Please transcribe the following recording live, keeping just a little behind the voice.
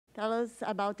tell us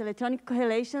about electronic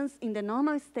correlations in the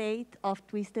normal state of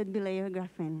twisted bilayer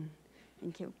graphene.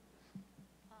 Thank you.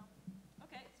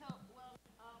 Okay, so, well,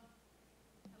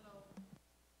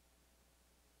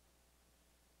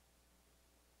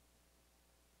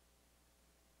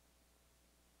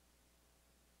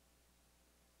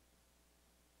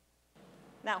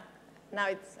 hello. Now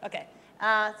it's okay.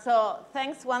 So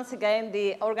thanks once again,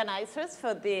 the organizers,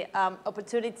 for the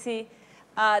opportunity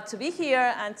to be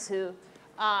here and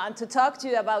to talk to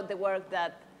you about the work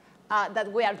that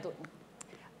we are doing.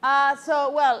 As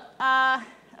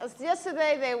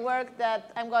yesterday, the work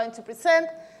that I'm going to present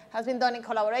has been done in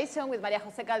collaboration with María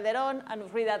José Calderón and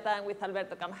Frida Tan with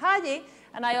Alberto Camhaji.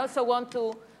 And I also want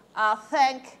to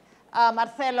thank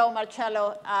Marcelo,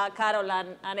 Marcello, Carol,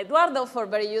 and Eduardo for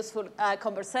very useful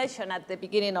conversation at the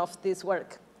beginning of this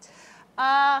work.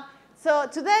 So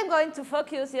today I'm going to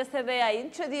focus. Yesterday I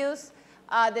introduced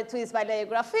the twist bilayer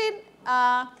graphene.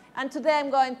 And today I'm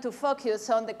going to focus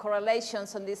on the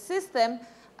correlations on this system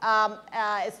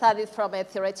studied from a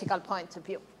theoretical point of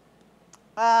view.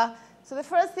 So the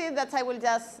first thing that I will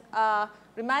just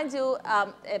remind you a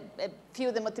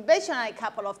few the motivation and a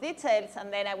couple of details,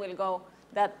 and then I will go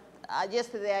that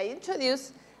yesterday I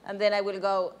introduced, and then I will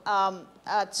go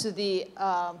to the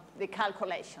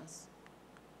calculations.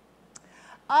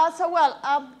 As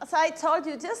I told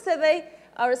you yesterday,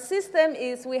 our system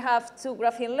is we have two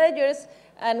graphene layers,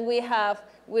 and we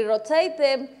rotate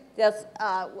them just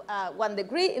 1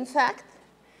 degree, in fact.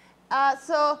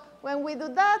 So when we do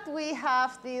that, we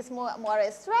have this more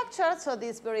structure, so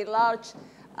this very large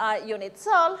unit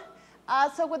cell.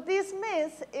 So what this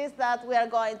means is that we are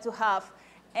going to have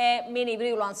a mini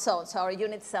brillouin zone. So our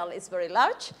unit cell is very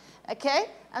large, okay?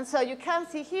 And so you can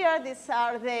see here, these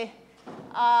are the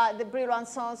brillouin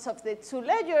zones of the two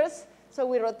layers. So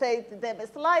we rotate them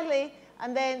slightly,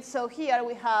 and then so here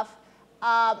we have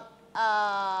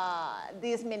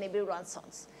these mini brillouin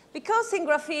zones. Because in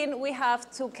graphene we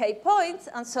have 2 K points,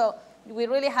 and so we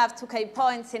really have 2 K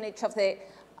points in each of the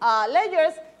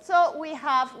layers, so we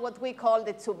have what we call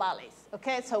the 2 valleys,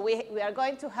 okay? So we are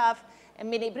going to have a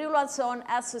mini brillouin zone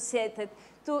associated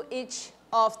to each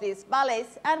of these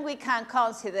valleys, and we can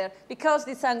consider, because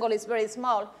this angle is very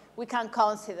small, we can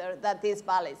consider that these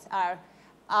valleys are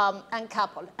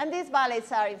uncoupled. And these valleys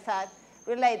are, in fact,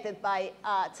 related by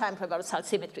time reversal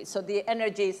symmetry. So the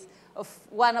energies of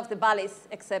one of the valleys,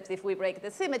 except if we break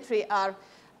the symmetry, are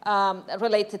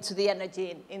related to the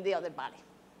energy in the other valley.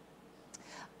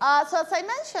 So as I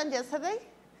mentioned yesterday,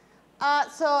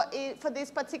 for this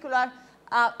particular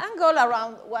angle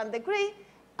around 1 degree,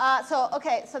 so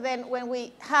then when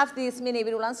we have this mini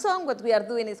brillouin zone, what we are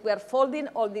doing is we are folding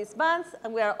all these bands,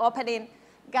 and we are opening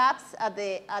gaps at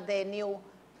the new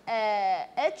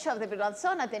edge of the brillouin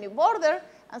zone, at the new border.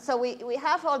 And so we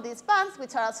have all these bands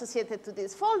which are associated to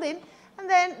this folding, and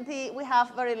then we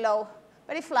have very low,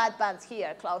 very flat bands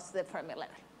here close to the Fermi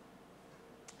level.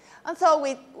 And so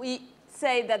we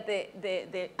say that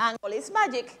the angle is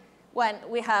magic when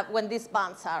these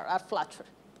bands are flatter.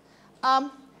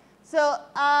 So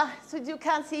you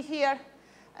can see here,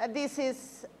 this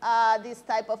is this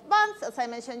type of bands, as I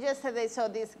mentioned yesterday. So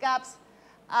these gaps,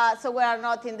 so we are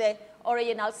not in the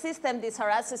original system. These are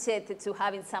associated to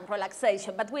having some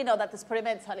relaxation, but we know that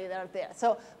experimentally they're there.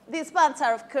 So these bands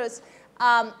are, of course,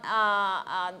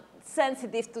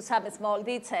 sensitive to some small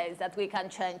details that we can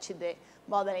change in the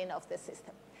modeling of the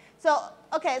system. So,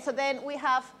 okay, so then we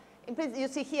have, you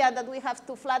see here that we have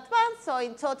 2 flat bands. So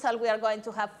in total, we are going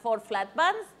to have 4 flat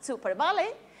bands, 2 per valley.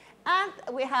 And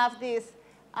we have this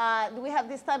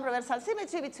time reversal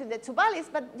symmetry between the 2 valleys.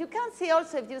 But you can see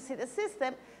also, if you see the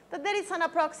system, that there is an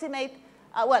approximate,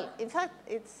 in fact,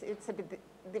 it's a bit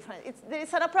different. There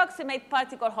is an approximate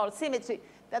particle-Hall symmetry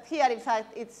that here, in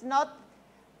fact, it's not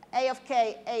A of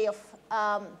k, A of,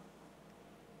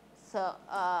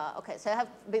 okay, so I have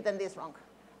written this wrong.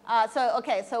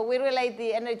 So we relate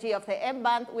the energy of the M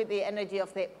band with the energy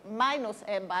of the minus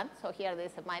M band. So here there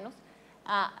is a minus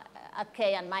at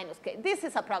k and minus k. This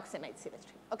is approximate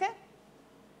symmetry, okay?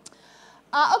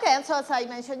 Okay, and so as I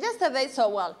mentioned yesterday,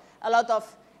 a lot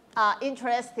of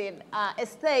interesting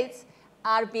states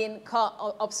are being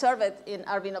observed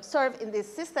in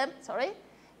this system. Sorry,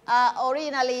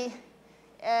 originally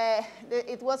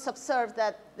it was observed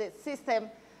that the system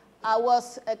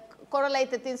was a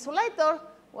correlated insulator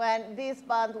when this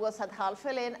band was at half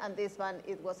filling and this band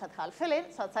it was at half filling.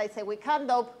 So as I say, we can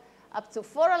dope up to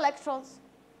 4 electrons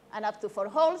and up to 4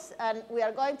 holes, and we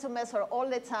are going to measure all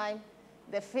the time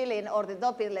the filling or the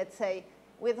doping, let's say,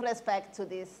 with respect to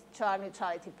this charge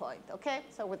neutrality point, okay?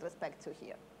 So with respect to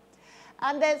here.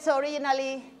 And then, so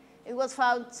originally, it was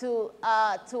found to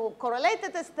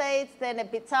correlated states. Then a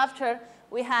bit after,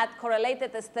 we had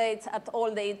correlated states at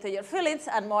all the integer fillings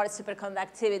and more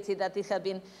superconductivity that it had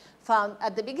been found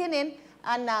at the beginning.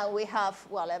 And now we have,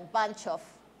 well, a bunch of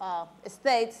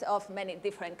states of many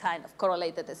different kind of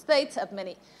correlated states at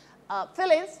many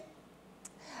fillings.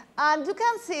 And you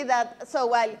can see that, so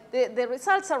while the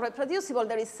results are reproducible,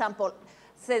 there is sample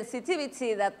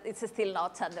sensitivity that it's still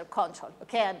not under control.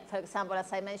 Okay, and for example,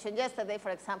 as I mentioned yesterday, for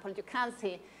example, you can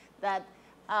see that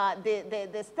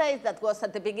the state that was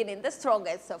at the beginning the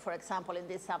strongest, so for example, in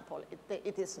this sample,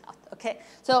 it is not. Okay,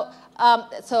 so,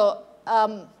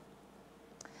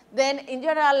 then in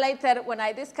general later, when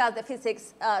I discuss the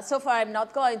physics, so far I'm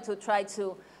not going to try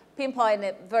to pinpoint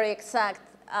a very exact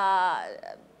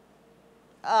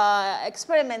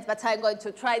experiment, but I'm going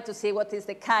to try to see what is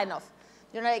the kind of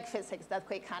generic physics that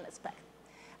we can expect.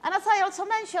 And as I also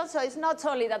mentioned, so it's not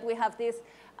only that we have these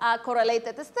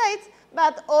correlated states,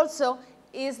 but also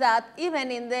is that even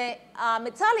in the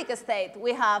metallic state,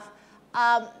 we have,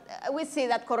 we see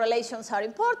that correlations are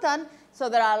important. So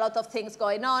there are a lot of things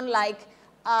going on, like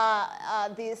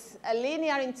this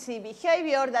linearity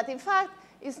behavior that, in fact,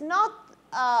 is not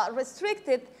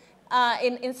restricted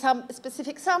in some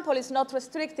specific sample, is not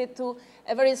restricted to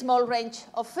a very small range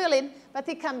of filling, but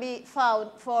it can be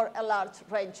found for a large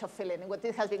range of filling, what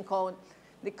it has been called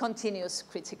the continuous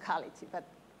criticality. But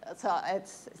so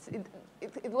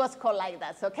it was called like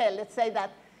that. So, okay, let's say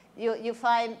that you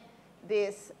find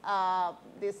this,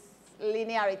 this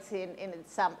linearity in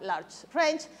some large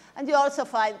range, and you also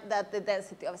find that the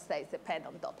density of states depend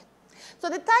on doping. So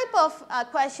the type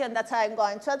of question that I'm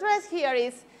going to address here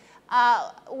is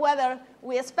whether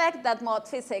we expect that mode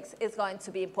physics is going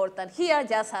to be important here,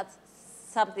 just as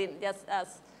something, just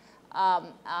as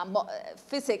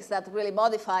physics that really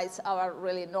modifies our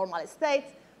really normal state,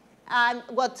 and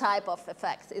what type of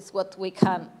effects is what we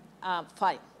can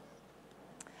find.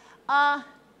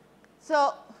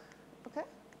 So,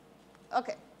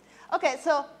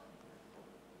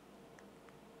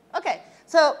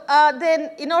 so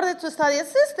then in order to study a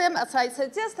system, as I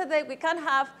said yesterday, we can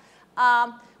have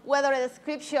whether a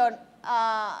description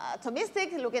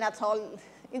atomistic, looking at all,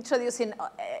 introducing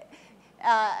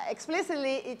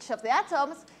explicitly each of the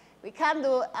atoms. We can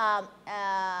do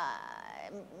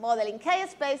modeling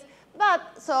K-space.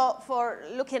 But so for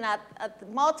looking at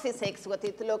mode physics, what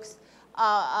it looks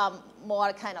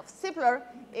more kind of simpler,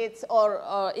 it's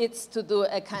to do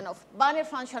a kind of binary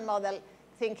function model,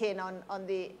 thinking on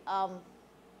the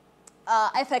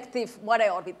effective Moire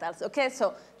orbitals. Okay,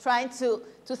 so trying to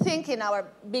think in our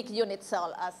big unit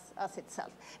cell as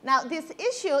itself. Now, this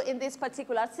issue in this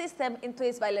particular system in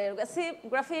twist bilayer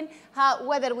graphene,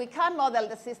 whether we can model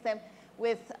the system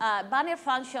with binary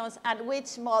functions and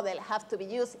which model have to be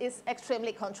used is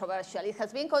extremely controversial. It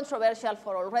has been controversial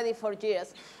for already 4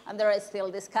 years, and there is still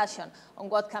discussion on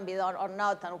what can be done or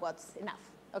not and what's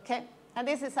enough. Okay, and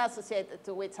this is associated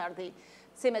to which are the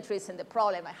symmetries in the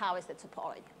problem and how is the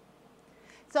topology.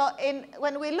 So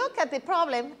when we look at the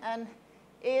problem, and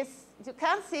you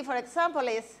can see, for example,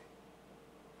 is,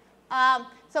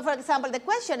 so for example, the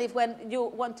question is when you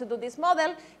want to do this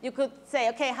model, you could say,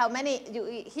 okay, how many,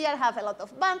 you here have a lot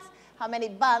of bands, how many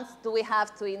bands do we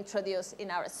have to introduce in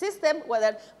our system,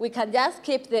 whether we can just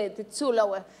keep the two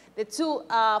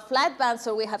flat bands,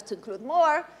 or we have to include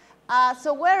more.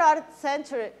 So where are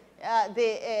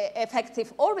the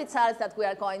effective orbitals that we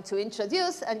are going to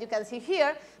introduce? And you can see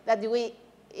here that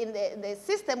in the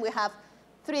system, we have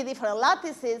 3 different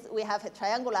lattices. We have a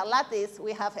triangular lattice,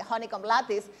 we have a honeycomb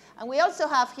lattice, and we also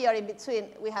have here in between,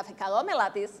 we have a Kagome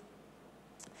lattice,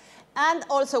 and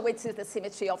also which is the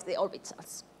symmetry of the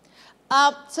orbitals.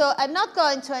 So I'm not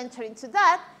going to enter into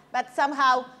that, but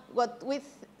somehow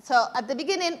so at the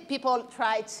beginning, people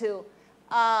try to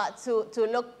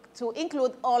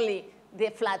include only the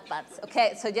flat bands.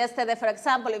 Okay, so yesterday, for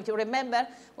example, if you remember,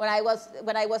 when I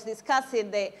was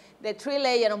discussing the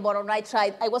 3-layer on boron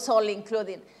nitride, I was only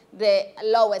including the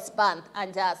lowest band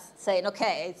and just saying,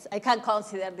 okay, I can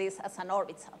consider this as an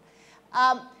orbital.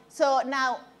 So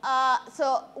now,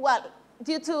 well,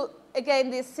 due to,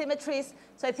 again, these symmetries,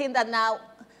 so I think that now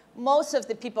most of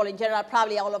the people in general,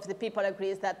 probably all of the people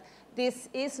agrees that this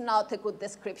is not a good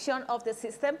description of the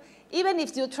system. Even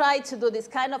if you try to do this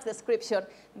kind of description,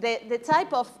 the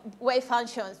type of wave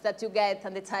functions that you get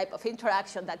and the type of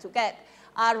interaction that you get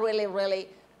are really, really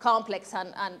complex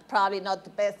and probably not the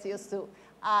best used to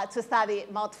study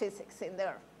mode physics in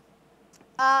there.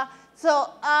 So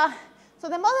the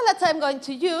model that I'm going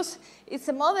to use is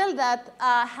a model that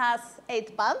has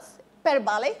 8 bands per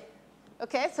valley.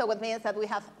 Okay, so what means that we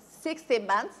have 16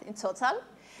 bands in total.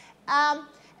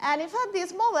 And in fact,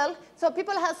 this model, so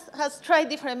people has tried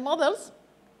different models.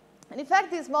 And in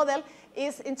fact, this model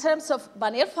is, in terms of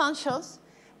Bannier functions,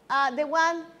 the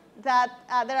one that,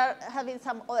 there are having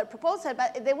some other proposal,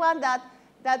 but the one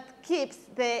that keeps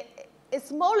the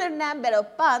smaller number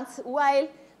of bands while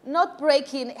not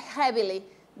breaking heavily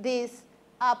this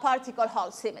particle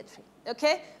Hall symmetry,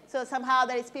 okay? So somehow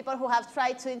there is people who have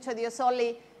tried to introduce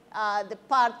only the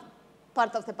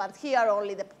part of the band here,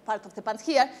 only the part of the band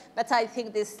here, but I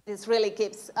think this really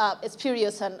gives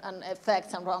spurious and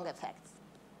effects and wrong effects.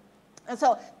 And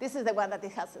so this is the one that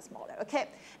it has a smaller, okay?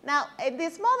 Now, in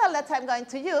this model that I'm going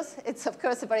to use, it's of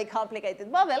course a very complicated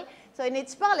model. So in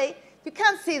each valley, you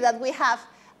can see that we have,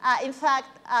 in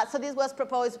fact, so this was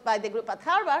proposed by the group at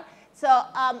Harvard. So,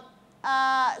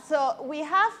 so we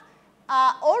have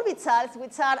orbitals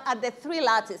which are at the 3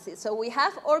 lattices. So we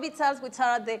have orbitals which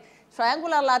are at the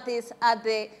triangular lattice, at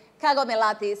the Kagome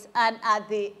lattice, and at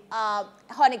the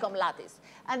honeycomb lattice.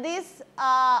 And these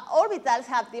orbitals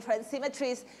have different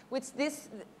symmetries, which this,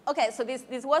 okay, so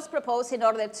this was proposed in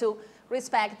order to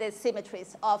respect the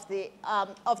symmetries of the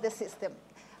system,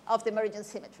 of the meridian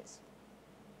symmetries.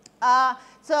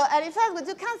 So, and in fact, what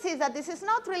you can see is that this is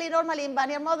not really normally in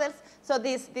Bannier models. So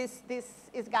this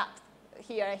is gapped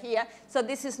here and here. So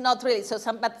this is not really,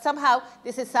 but somehow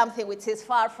this is something which is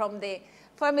far from the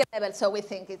Fermi level, so we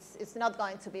think it's not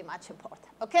going to be much important,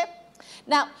 okay?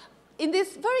 Now, in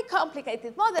this very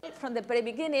complicated model, from the very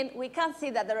beginning, we can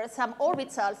see that there are some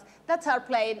orbitals that are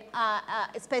playing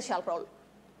a special role.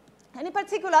 And in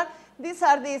particular, these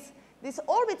are these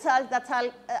orbitals that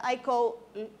I call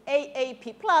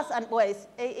AAP plus, and well, it's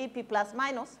AAP plus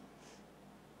minus.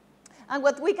 And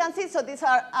what we can see, so these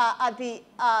are at the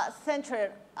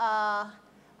center,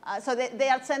 so they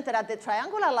are centered at the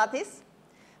triangular lattice,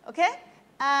 okay?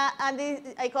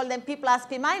 And I call them P plus,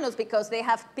 P minus, because they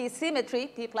have P symmetry,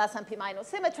 P plus and P minus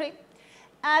symmetry.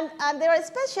 And they are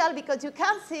special because you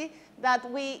can see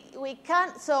that we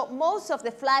can, so most of the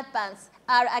flat bands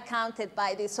are accounted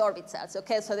by these orbitals,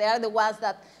 okay? So they are the ones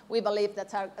that we believe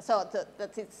that are, so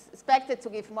that it's expected to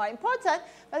give more importance.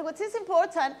 But what is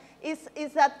important is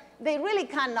that they really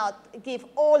cannot give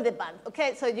all the band,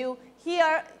 okay? So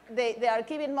here, they are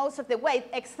giving most of the weight,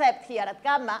 except here at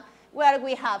gamma, where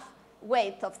we have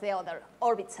weight of the other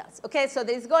orbitals, okay? So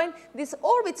these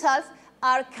orbitals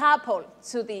are coupled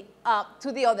to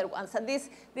the other ones, and this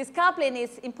coupling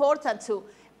is important to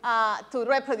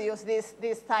reproduce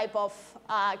this type of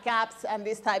gaps and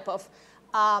this type of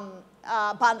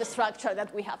band structure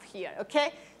that we have here,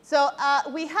 okay? So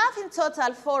we have in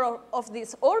total 4 of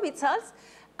these orbitals,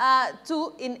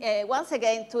 once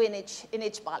again, 2 in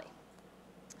each valley.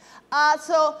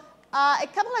 A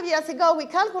couple of years ago, we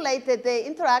calculated the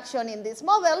interaction in this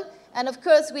model, and of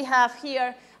course, we have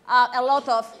here a lot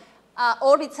of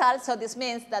orbitals, so this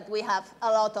means that we have a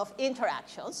lot of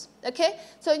interactions, okay?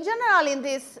 So in general, in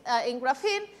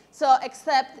graphene, so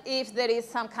except if there is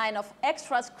some kind of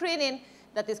extra screening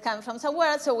that is coming from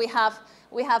somewhere, so we have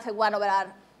a 1/r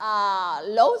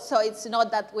load, so it's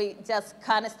not that we just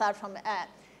can start from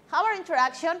our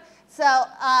interaction. So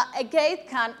a gate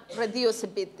can reduce a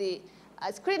bit the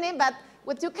screening, but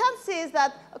what you can see is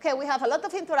that, okay, we have a lot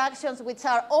of interactions which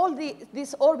are all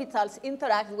these orbitals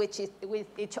interact with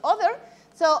each other.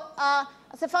 So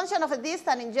as a function of a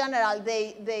distance in general,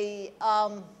 they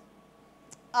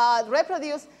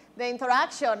reproduce the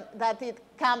interaction that it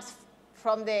comes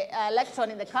from the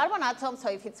electron in the carbon atom. So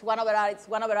if it's 1/r, it's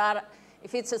 1/r.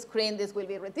 If it's a screen, this will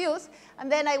be reduced.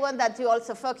 And then I want that you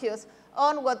also focus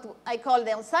on what I call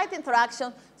the on-site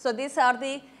interaction. So these are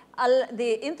the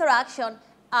interaction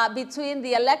between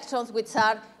the electrons which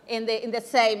are in the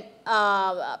same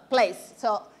place.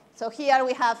 So here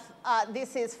we have,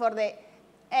 this is for the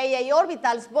AA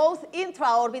orbitals, both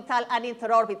intraorbital and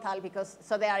interorbital,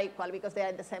 so they are equal because they are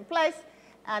in the same place.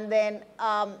 And then,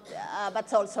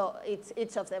 but also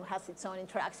each of them has its own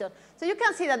interaction. So you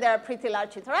can see that there are pretty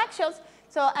large interactions.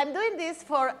 So I'm doing this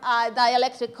for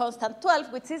dielectric constant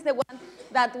 12, which is the one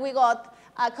that we got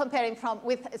comparing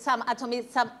with some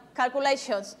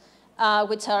calculations,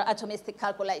 which are atomistic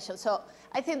calculations. So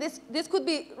I think this could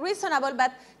be reasonable,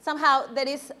 but somehow there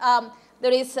is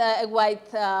a wide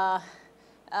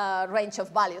range of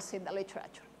values in the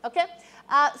literature. Okay.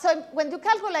 So when you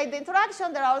calculate the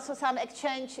interaction, there are also some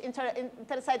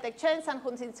intersite exchange and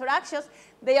Hund interactions.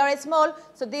 They are small,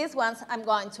 so these ones I'm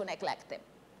going to neglect them.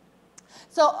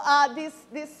 So this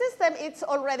system, it's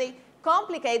already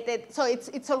complicated, so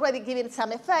it's already giving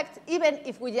some effect, even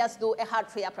if we just do a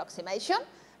hard-free approximation.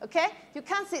 Okay, you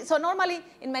can see. So normally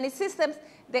in many systems,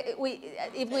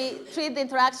 if we treat the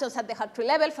interactions at the hard-free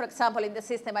level, for example, in the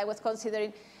system I was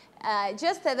considering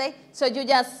yesterday. So you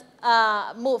just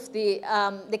move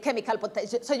the chemical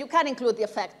potential. So you can include the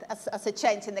effect as a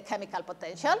change in the chemical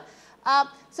potential.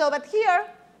 But here,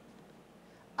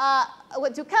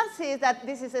 what you can see is that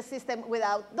this is a system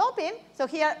without doping. So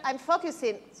here I'm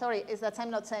focusing, sorry, is that I'm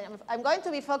not saying, I'm going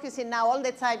to be focusing now all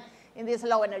the time in this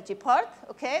low energy part,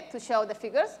 okay, to show the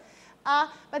figures.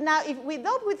 But now if we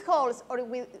dope with holes or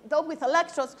we dope with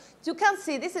electrons, you can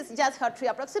see this is just Hartree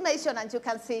approximation, and you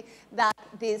can see that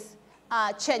this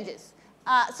changes.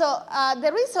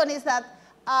 The reason is that,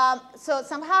 so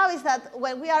somehow is that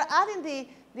when we are adding the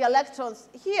electrons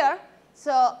here,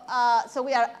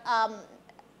 we are,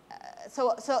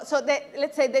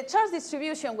 let's say the charge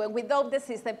distribution when we dope the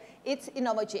system, it's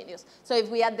inhomogeneous. So if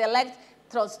we add the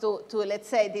electrons to let's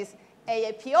say these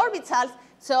AAP orbitals,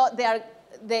 so they are,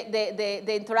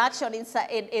 the interaction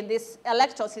in these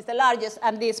electrons is the largest,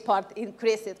 and this part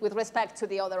increases with respect to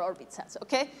the other orbitals,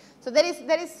 okay? So there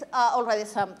is already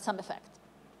some effect.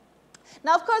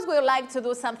 Now, of course, we would like to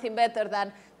do something better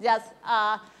than just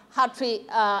Hartree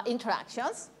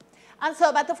interactions. And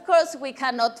so, but of course, we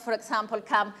cannot, for example,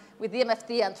 come with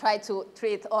DMFT and try to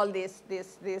treat all these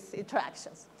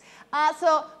interactions.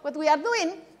 So what we are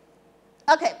doing,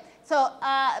 okay, so,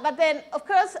 but then, of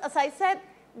course, as I said,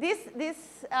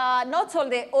 not all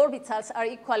the orbitals are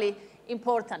equally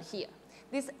important here.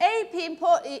 These AAP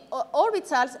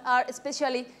orbitals are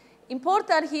especially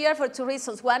important here for two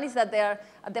reasons. One is that they are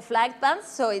at the flag bands,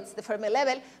 so it's the Fermi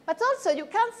level. But also, you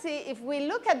can see, if we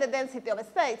look at the density of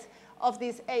states of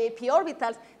these AAP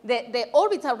orbitals, the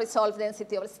orbital resolved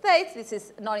density of states, this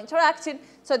is non-interaction,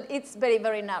 so it's very,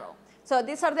 very narrow. So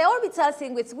these are the orbitals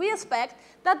in which we expect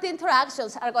that the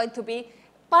interactions are going to be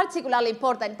particularly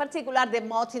important, in particular the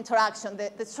Mott interaction,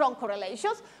 the strong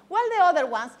correlations, while the other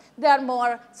ones, they are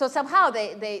more, so somehow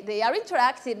they are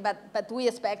interacting, but we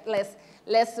expect less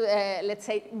let's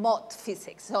say, Mott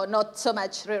physics, so not so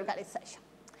much reorganization.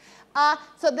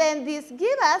 So then this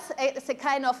gives us a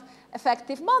kind of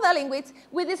effective model in which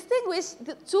we distinguish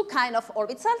the two kinds of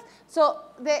orbitals. So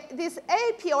these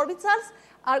AAP orbitals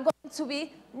are going to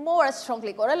be more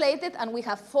strongly correlated, and we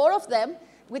have 4 of them,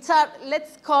 which are,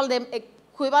 let's call them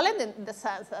equivalent in the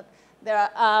sense that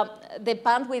the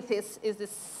bandwidth is the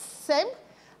same.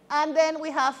 And then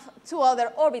we have 2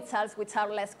 other orbitals which are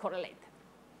less correlated.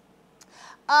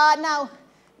 Now,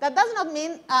 that does not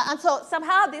mean, and so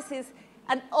somehow this is,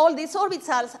 and all these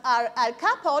orbitals are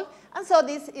coupled, and so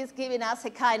this is giving us a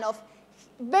kind of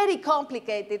very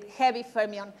complicated, heavy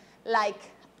fermion-like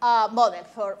model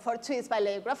for twist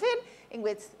bilayer graphene, in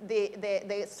which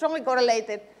the strongly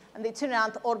correlated and the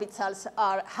itinerant orbitals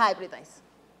are hybridized.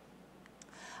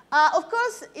 Of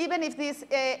course, even if these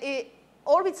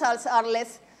orbitals are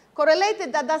less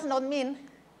correlated, that does not mean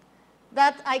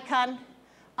that I can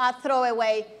throw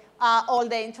away all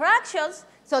the interactions,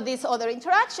 so these other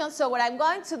interactions. So what I'm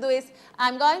going to do is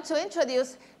I'm going to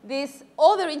introduce these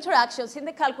other interactions in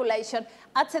the calculation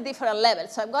at a different level.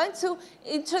 So I'm going to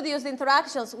introduce the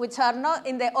interactions which are not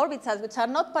in the orbitals, which are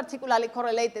not particularly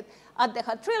correlated at the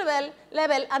Hartree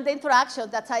level, and the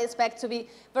interactions that I expect to be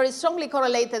very strongly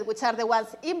correlated, which are the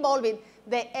ones involving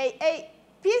the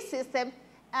AAP system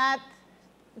at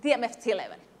the DMFT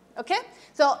level. Okay?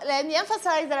 So let me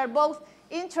emphasize there are both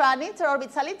intra and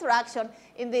interorbital interaction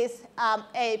in these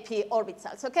AAP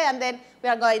orbitals. Okay, and then we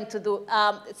are going to do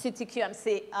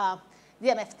CTQMC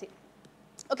DMFT.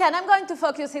 Okay, and I'm going to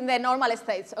focus in the normal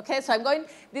states. Okay, so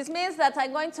this means that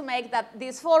I'm going to make that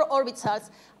these 4 orbitals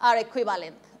are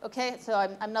equivalent. Okay, so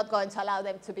I'm not going to allow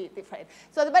them to be different.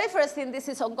 So the very first thing, this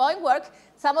is ongoing work.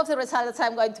 Some of the results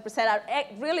I'm going to present are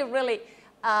really, really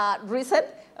recent.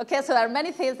 Okay, so there are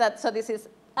many things that, so this is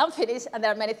unfinished, and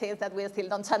there are many things that we still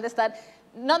don't understand.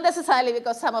 Not necessarily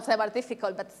because some of them are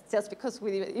difficult, but just because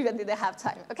we even didn't have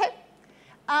time, okay?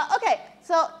 Okay,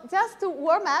 so just to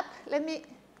warm up, let me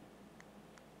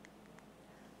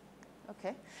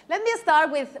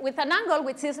start with an angle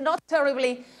which is not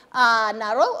terribly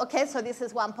narrow, okay? So this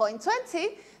is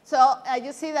 1.20. So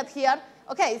you see that here,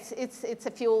 okay, it's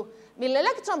a few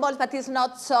milli-electron volts, but it's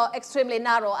not so extremely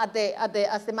narrow as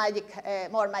the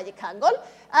more magic angle.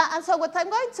 And so what I'm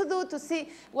going to do to see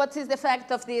what is the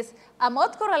effect of these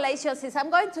Mott correlations is I'm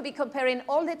going to be comparing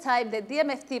all the time the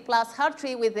DMFT plus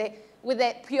Hartree with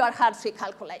the pure Hartree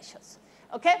calculations.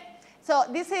 Okay? So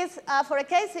this is for a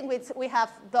case in which we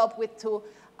have doped with 2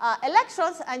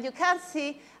 electrons, and you can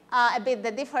see a bit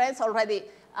the difference already.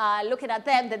 Looking at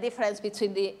them, the difference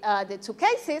between the 2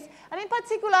 cases, and in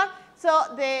particular, so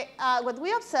what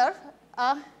we observe.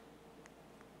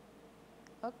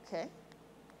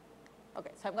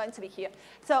 Okay, so I'm going to be here.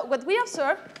 So what we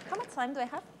observe. How much time do I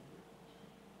have?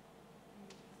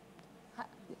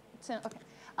 So, okay.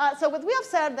 So what we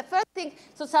observed, the first thing,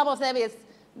 so some of them is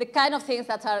the kind of things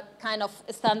that are kind of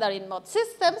standard in mod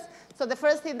systems. So the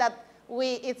first thing that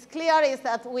it's clear is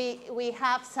that we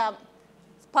have some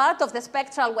part of the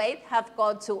spectral weight have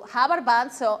gone to Hubbard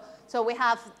bands. So we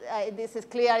have, this is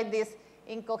clear in this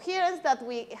incoherence that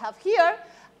we have here.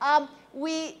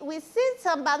 We see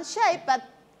some band shape, but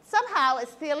somehow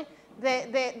still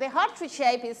the Hartree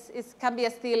shape can be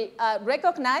still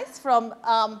recognized from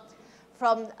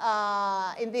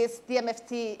in these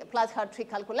DMFT plus Hartree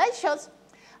calculations.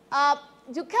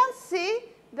 You can see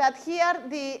that here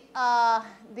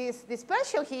this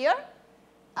dispersion here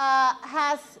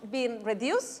has been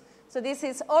reduced. So this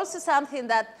is also something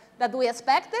that we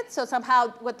expected. So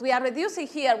somehow what we are reducing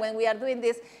here when we are doing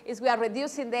this is we are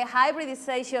reducing the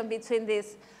hybridization between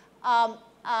these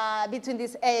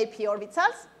AAP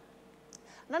orbitals.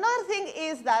 And another thing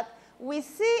is that we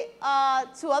see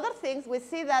two other things. We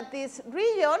see that this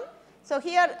region, so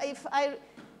here if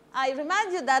I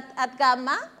remind you that at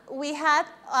gamma we had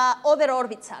other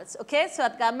orbitals, okay? So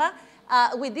at gamma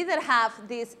we didn't have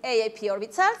these AAP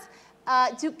orbitals.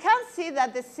 You can see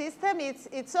that the system,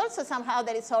 it's also somehow,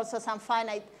 there is also some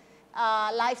finite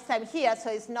lifetime here, so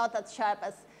it's not as sharp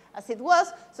as it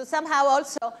was. So somehow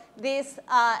also these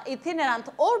itinerant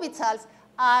orbitals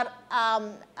are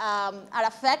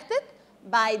affected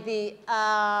by the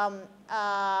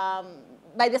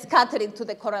scattering to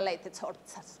the correlated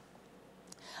orbitals.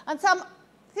 And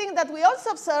something that we also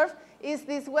observe is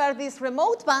these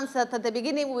remote bands that at the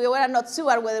beginning we were not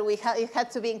sure whether it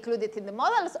had to be included in the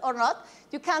models or not.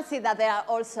 You can see that they are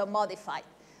also modified,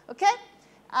 okay?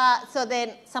 So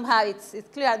then somehow it's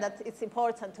clear that it's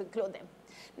important to include them.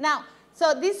 Now,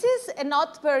 so this is a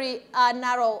not very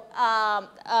narrow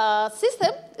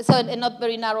system, so a not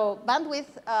very narrow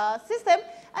bandwidth system.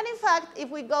 And in fact,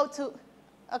 if we go to,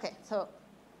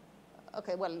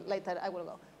 well, later I will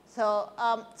go. So,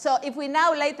 so if we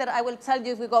now later, I will tell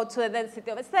you if we go to the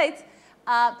density of states.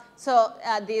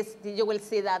 You will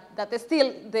see that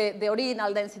still the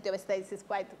original density of states is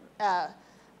quite,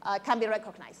 can be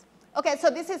recognized. Okay, so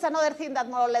this is another thing that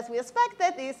more or less we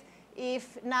expected is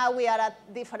if now we are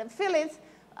at different fillings.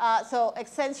 So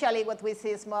essentially what we see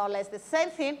is more or less the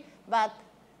same thing, but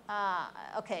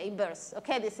okay, inverse.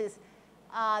 Okay, this is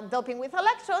doping with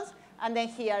electrons, and then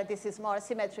here this is more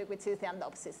symmetric, which is the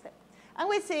undoped system. And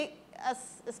we see,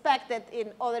 as expected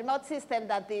in other mode systems,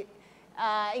 that the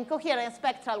incoherent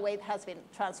spectral weight has been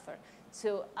transferred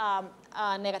to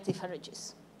negative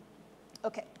energies.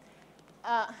 Okay.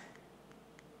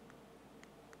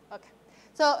 Okay.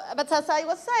 So, but as I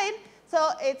was saying, so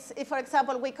it's if, for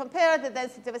example, we compare the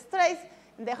density of states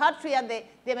in the Hartree and the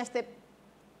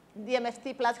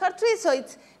DMFT plus Hartree, so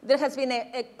there has been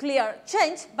a clear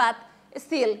change, but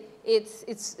still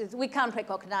we can't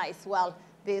recognize well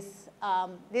the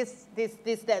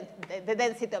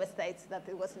density of states that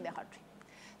it was in the Hartree.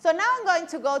 So now I'm going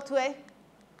to go to a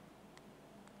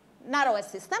narrower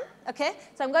system, okay?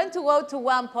 So I'm going to go to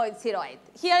 1.08.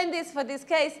 Here for this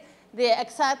case, the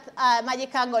exact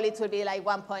magic angle, it will be like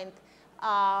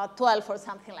 1.12 or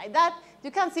something like that. You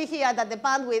can see here that the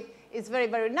bandwidth is very,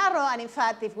 very narrow. And in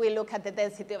fact, if we look at the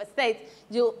density of states,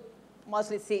 you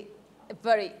mostly see a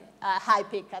very high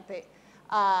peak at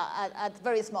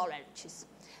very small energies.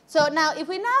 So now, if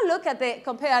we now look at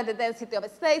compare the density of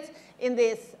states in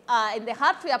this in the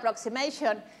Hartree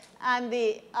approximation and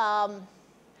the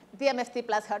DMFT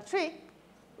plus Hartree,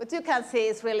 what you can see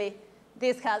is really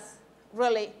this has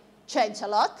really changed a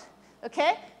lot.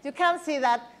 Okay, you can see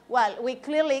that. Well, we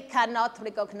clearly cannot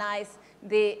recognize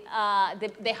the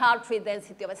Hartree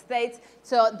density of states,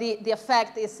 so the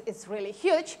effect is really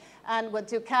huge. And what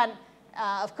you can,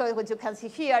 of course, what you can see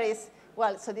here is,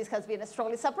 well, so this has been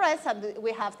strongly suppressed, and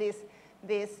we have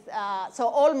so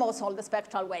almost all the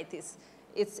spectral weight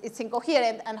it's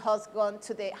incoherent and has gone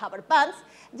to the Hubbard bands.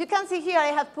 You can see here I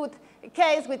have put a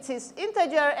case which is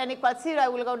integer n equals 0. I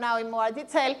will go now in more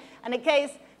detail, and a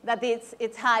case that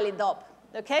it's highly doped.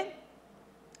 Okay,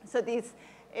 so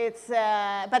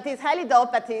but it's highly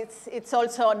doped, but it's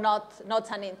also not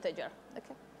an integer.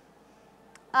 Okay,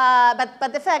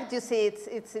 but the fact you see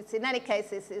it's in any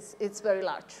case it's very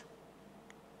large.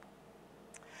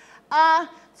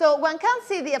 So one can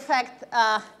see the effect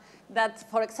that,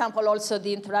 for example, also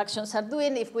the interactions are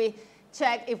doing if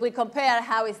we compare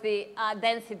how is the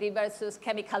density versus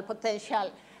chemical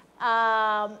potential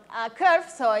curve.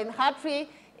 So in Hartree,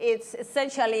 it's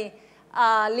essentially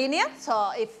linear.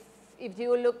 So if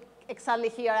you look exactly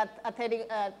here at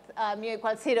mu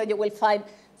equals 0, you will find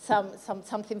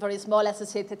something very small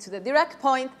associated to the Dirac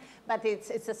point, but it's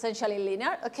essentially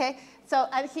linear, okay? So,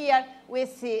 and here we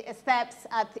see steps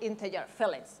at integer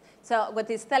fillings. So what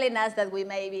is telling us that we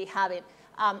may be having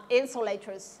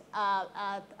insulators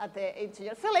at the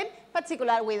integer filling. In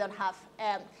particular, we don't have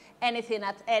anything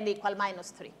at n equal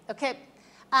 -3, okay?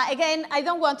 Again, I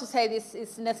don't want to say this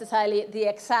is necessarily the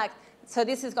exact, so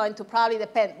this is going to probably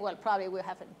depend, well, probably we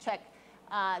haven't checked,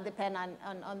 depend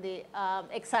on the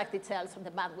exact details of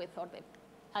the bandwidth or the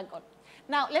angle.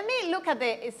 Now, let me look at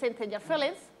the integer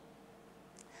fillings.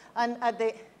 And at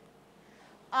the,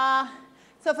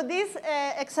 so for this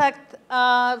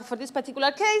for this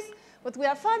particular case, what we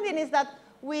are finding is that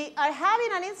we are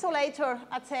having an insulator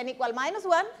at n equal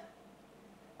 -1.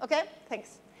 Okay,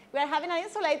 thanks. We are having an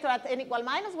insulator at n equal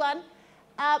 -1.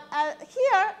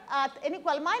 Here at n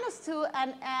equal -2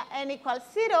 and n equal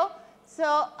 0,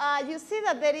 so you see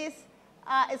that there is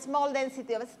a small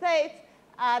density of states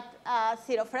at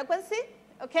 0 frequency.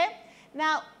 Okay.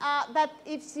 Now, but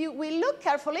if we look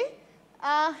carefully,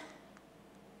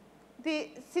 the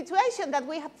situation that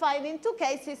we find in two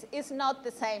cases is not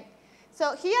the same.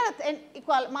 So here at n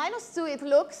equal -2, it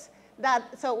looks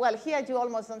that, so well, here you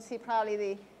almost don't see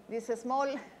probably this small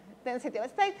density of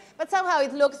state, but somehow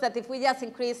it looks that if we just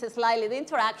increase slightly the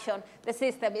interaction, the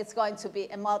system is going to be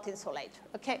a multi-insulator,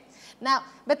 okay? Now,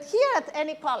 but here at n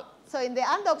equal, so in the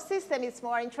undoped system, it's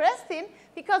more interesting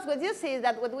because what you see is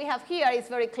that what we have here is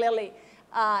very clearly,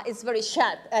 it's very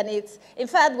sharp, and it's, in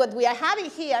fact, what we are having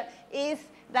here is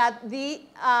that the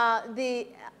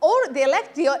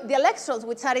electrons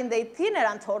which are in the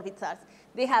itinerant orbitals,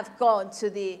 they have gone to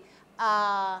the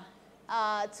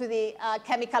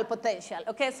chemical potential.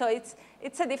 Okay, so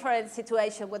it's a different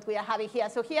situation what we are having here.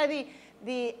 So here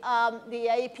the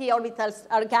AP orbitals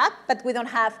are gapped, but we don't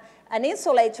have an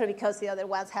insulator because the other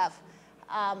ones have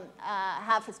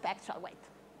a spectral weight.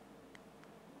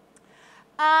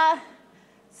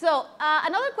 So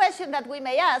another question that we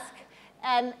may ask,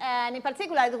 and in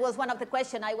particular, it was one of the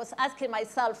questions I was asking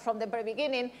myself from the very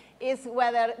beginning, is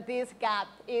whether this gap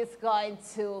is going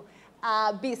to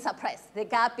be suppressed, the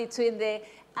gap between the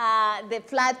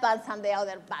flat bands and the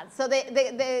other bands. So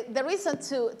the reason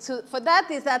for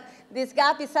that is that this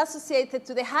gap is associated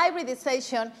to the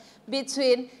hybridization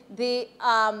between the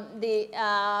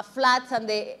flats and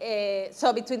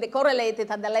so between the correlated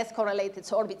and the less correlated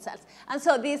orbitals. And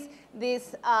so this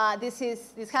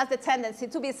has the tendency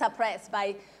to be suppressed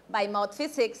by mode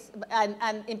physics,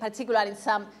 and in particular in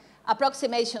some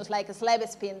approximations like a slave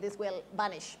spin, this will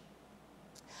vanish.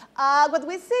 What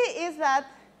we see is that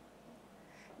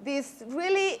this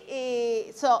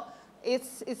really, so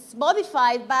it's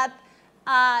modified, but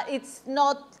it's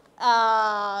not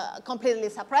completely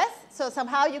suppressed. So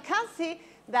somehow you can see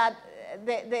that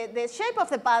the shape of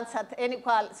the bands at n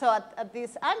equal, so at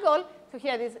this angle, so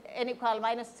here this n equal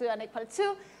 -2 and equal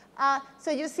 2.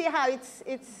 So you see how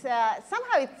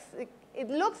somehow it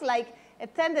looks like a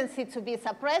tendency to be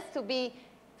suppressed, to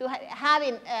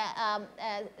having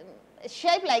a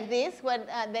shape like this when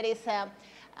there is a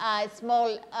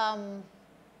small,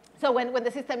 so when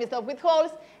the system is doped with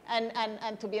holes,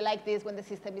 and to be like this when the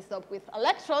system is doped with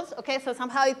electrons. Okay, so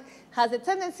somehow it has a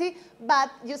tendency,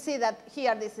 but you see that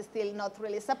here this is still not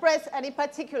really suppressed, and in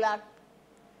particular,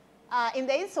 in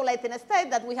the insulating state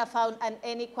that we have found an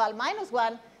n equal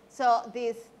 -1, so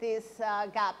this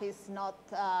gap is not,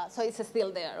 so it's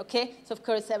still there, okay? So of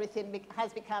course everything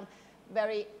has become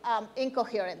very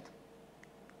incoherent.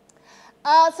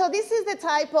 So this is the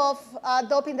type of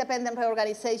dope-independent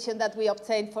reorganization that we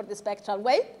obtained for the spectral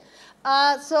weight.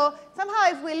 So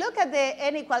somehow if we look at the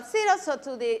n equals 0, so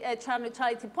to the charm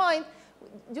neutrality point,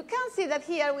 you can see that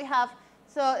here we have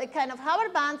so a kind of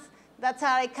Hubbard bands that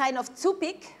are a kind of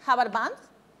two-peak Hubbard bands.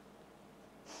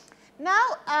 Now,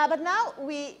 but now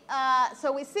we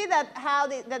see that how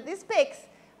that these peaks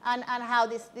and how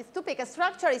this two-peak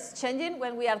structure is changing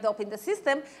when we are doping the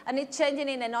system, and it's changing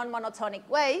in a non-monotonic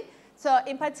way. So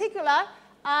in particular,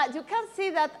 you can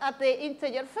see that at the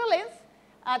integer fillings,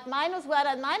 at -1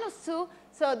 and -2,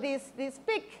 so this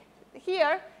peak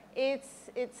here,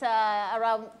 it's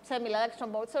around 10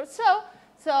 milli-electron volts or so.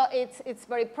 So it's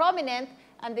very prominent,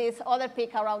 and this other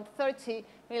peak around 30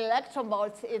 milli-electron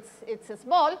volts, it's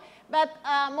small, but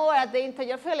more at the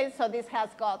integer filling, so this has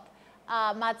got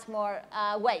much more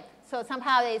weight. So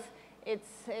somehow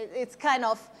it's kind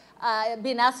of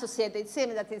been associated, it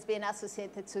seems that it's been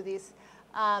associated to this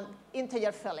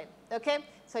integer filling, okay?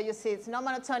 So you see it's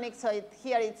non-monotonic, so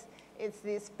here it's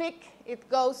this peak, it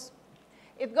goes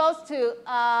to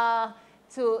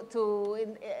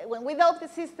when we dope the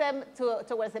system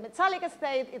towards the metallic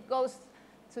state, it goes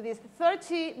to this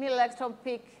 30 milli-electron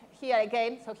peak here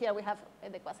again. So here we have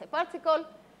the quasi-particle.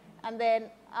 And then,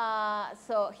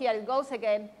 so here it goes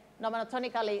again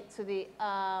non-monotonically to the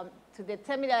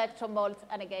 10 milli-electron volt,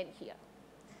 and again here.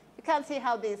 You can see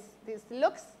how this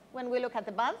looks when we look at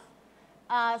the bands.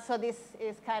 So this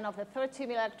is kind of a 30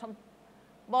 milli-electron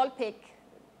volt peak,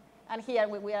 and here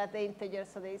we are at the integer,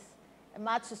 so there's a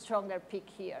much stronger peak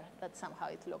here that somehow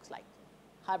it looks like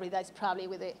hybridized probably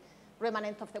with the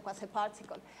remnant of the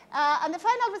quasi-particle. And the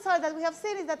final result that we have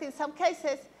seen is that in some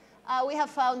cases, we have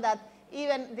found that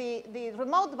even the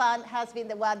remote band has been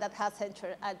the one that has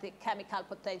entered at the chemical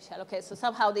potential. Okay, so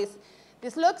somehow this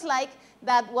looks like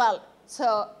that, well,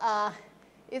 so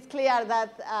it's clear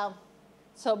that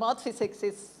so mode physics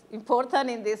is important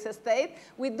in this state.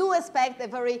 We do expect a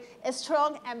very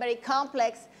strong and very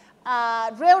complex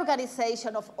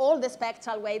reorganization of all the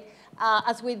spectral weight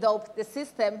as we dope the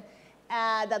system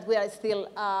that we are still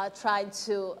trying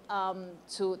to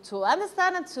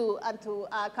understand and to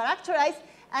characterize.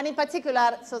 And in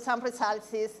particular, so some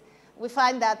results is we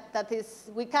find that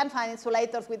we can find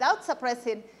insulators without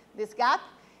suppressing this gap,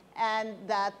 and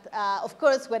that, of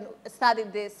course, when studying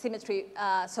the symmetry,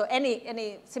 so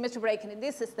any symmetry breaking in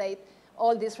this state,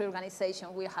 all this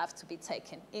reorganization will have to be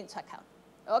taken into account.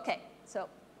 Okay, so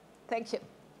thank you.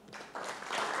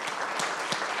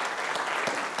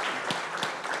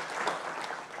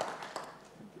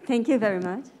 Thank you very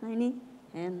much, Leni.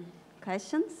 And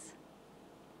questions?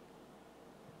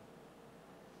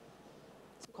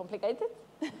 Too complicated?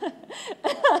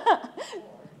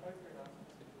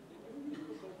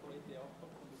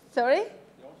 Sorry?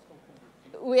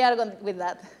 We are going with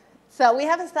that. So we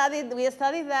have studied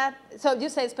that. So you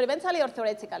say experimentally or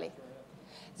theoretically?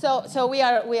 So we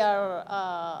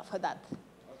are for that.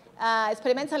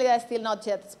 Experimentally, there are still not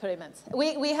yet experiments.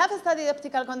 We have studied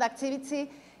optical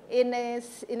conductivity in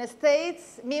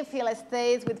states, mean field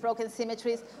states with broken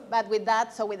symmetries, but with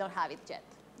that, so we don't have it yet.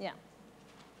 Yeah.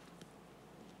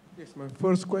 Yes, my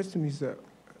first question is,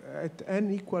 at n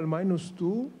equal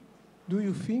 -2, do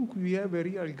you think we have a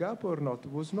real gap or not?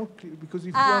 It was not clear, because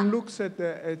if one looks at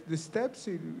the steps,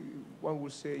 one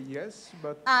would say yes,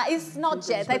 but... It's not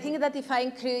yet. I think that if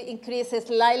I increase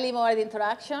slightly more the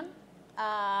interaction,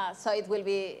 so it will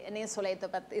be an insulator,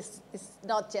 but it's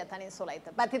not yet an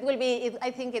insulator. But it will be,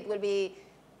 I think it will be,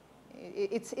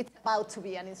 it's about to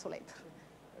be an insulator.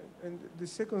 And the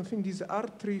second thing is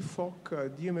R3 Fock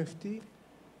DMFT.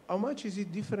 How much is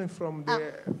it different from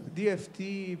the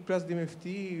DFT plus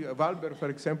DMFT Valber, for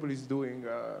example, is doing?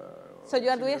 So you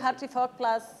are doing R3 Fock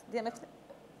plus DMFT?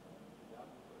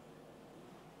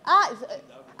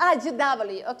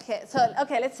 GW, okay. So,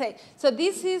 okay, let's say. So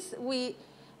this is,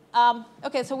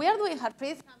 okay, so we are doing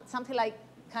HART3, something like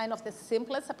kind of the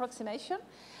simplest approximation.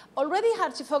 Already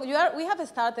HART3 Fock, we have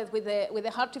started with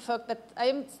the HART3 Fock, but I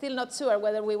am still not sure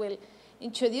whether we will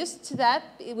introduce to that.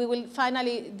 We will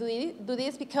finally do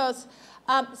this because,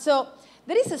 so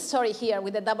there is a story here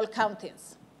with the double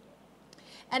countings.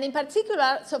 And in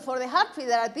particular, so for the HART3,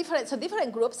 there are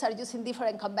different groups are using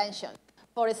different conventions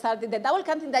for starting the double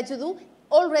counting that you do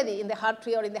already in the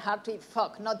HART3 or in the HART3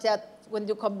 Fock, not just when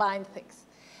you combine things.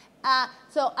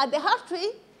 So at the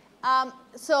HART3,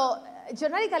 so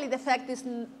generically the effect is,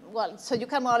 well, so you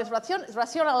can more or less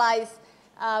rationalize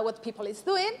what people is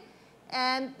doing.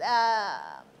 And,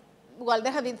 well,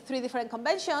 there have been 3 different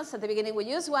conventions. At the beginning, we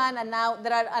used one, and now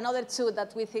there are another 2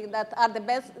 that we think that are the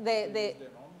best.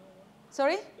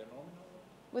 Sorry? The nominal?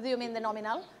 What do you mean, the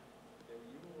nominal?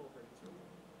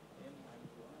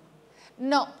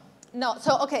 No.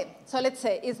 So, okay. So let's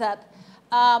say is that.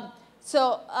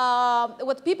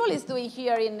 What people is doing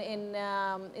here in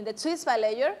the twist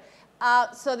bilayer,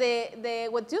 so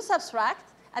what you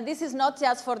subtract, and this is not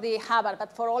just for the Hubbard,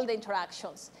 but for all the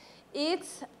interactions.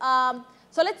 It's,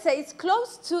 so let's say it's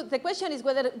close to, the question is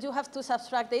whether you have to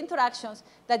subtract the interactions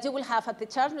that you will have at the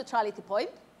charge neutrality point,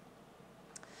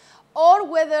 or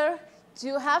whether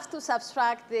you have to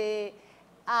subtract the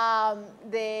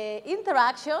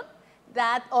interaction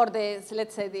that, or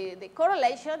let's say the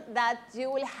correlation that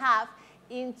you will have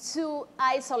in 2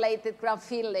 isolated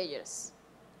graphene layers.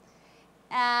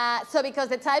 So because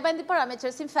the tie binding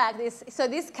parameters, in fact, so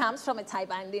this comes from a tie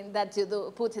binding that you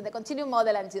do put in the continuum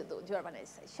model and you do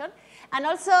urbanization. And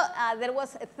also, there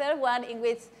was a third one in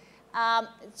which,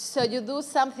 so you do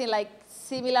something like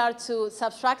similar to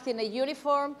subtracting a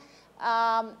uniform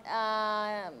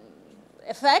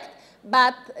effect,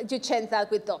 but you change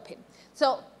that with doping.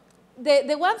 So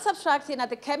the one subtracting at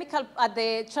the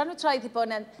charge neutrality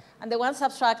point and the one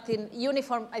subtracting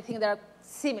uniform, I think they're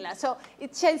similar. So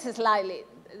it changes slightly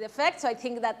the effect. So I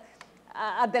think that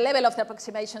at the level of the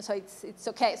approximation, so it's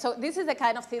OK. So this is the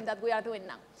kind of thing that we are doing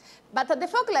now. But at the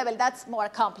Fock level, that's more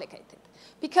complicated.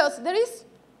 Because there is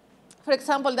for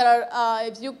example, there are,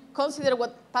 if you consider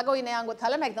what Paco Guinea and what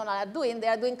Alan McDonald are doing, they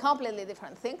are doing completely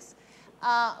different things.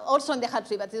 Also in the HAT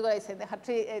tree, but this is what I said, the HAT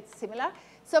tree is similar.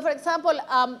 So for example,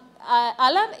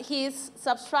 Alan, he's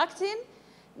subtracting,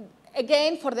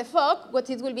 again, for the fog, what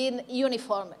it will be in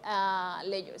uniform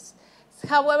layers.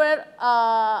 However,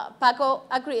 Paco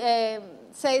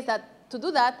says that to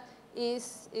do that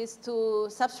is to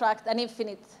subtract an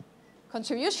infinite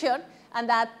contribution, and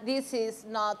that this is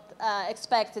not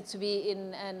expected to be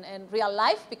in real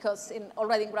life, because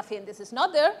already in graphene this is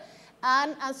not there.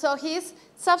 And so he's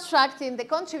subtracting the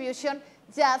contribution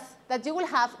just that you will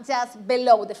have just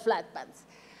below the flat bands.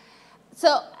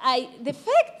 So the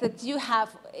fact that you have,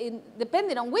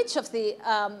 depending on which of the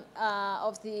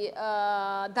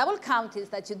double countings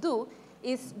that you do,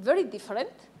 is very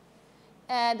different.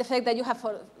 And the fact that you have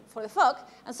for the fog.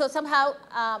 And so somehow,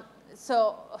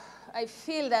 so I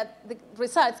feel that the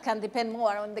results can depend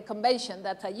more on the convention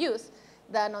that I use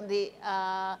than on the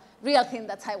real thing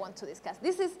that I want to discuss.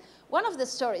 This is one of the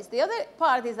stories. The other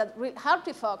part is that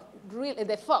Hartree fog,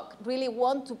 the fog, really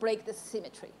want to break the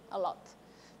symmetry a lot.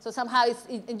 So somehow,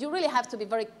 you really have to be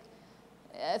very,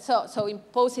 so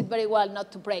impose it very well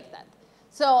not to break that.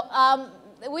 So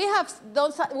we have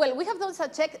done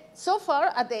such check so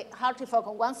far at the Hartree fog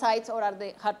on one side, or at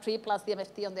the Hartree plus the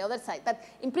MFT on the other side. But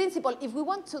in principle, if we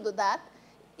want to do that,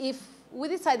 if we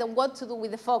decide on what to do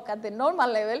with the fog at the normal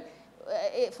level,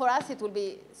 for us it will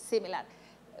be similar.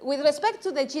 With respect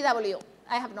to the GW,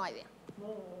 I have no idea.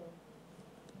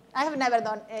 I have never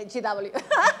done GW.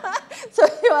 So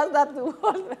he wants that to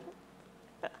work.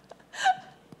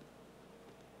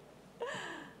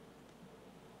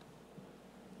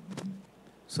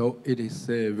 So it is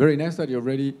very nice that you're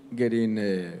already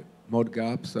getting mode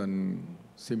gaps and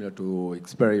similar to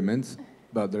experiments,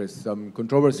 but there is some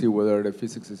controversy whether the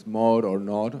physics is mode or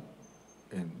not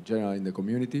in general in the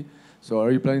community. So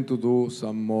are you planning to do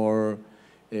some more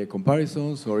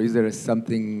comparisons, or is there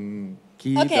something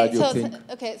key that you think?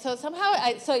 Okay, so somehow,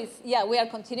 we are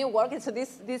continuing working. So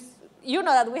this, you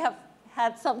know that we have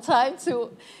had some time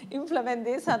to implement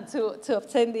this and to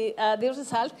obtain the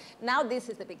results. Now this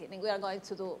is the beginning. We are going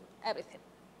to do everything.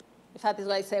 In fact, this is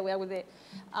what I say. We are with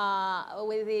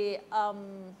the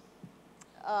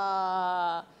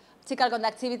optical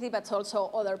conductivity, but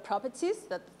also other properties,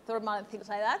 that thermal and things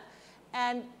like that.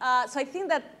 And so I think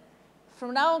that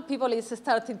from now on, people is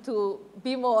starting to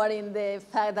be more in the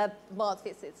fact that mode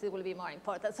physics will be more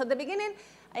important. So at the beginning,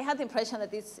 I had the impression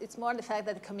that it's more the fact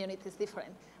that the community is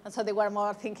different. And so they were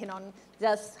more thinking on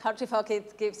just Hartree fog,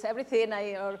 it gives everything,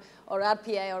 or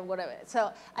RPA or whatever.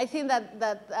 So I think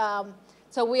that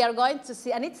so we are going to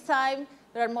see, and each time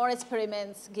there are more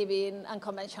experiments giving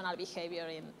unconventional behavior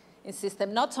in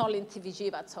system, not only in TVG,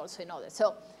 but also in others.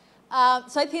 So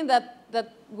I think that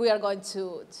we are going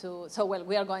to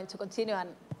we are going to continue,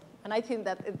 and I think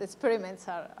that the experiments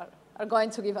are going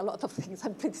to give a lot of things,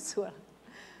 I'm pretty sure.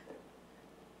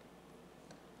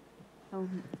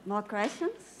 More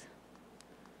questions?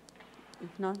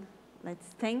 If not, let's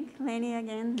thank Leni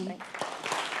again.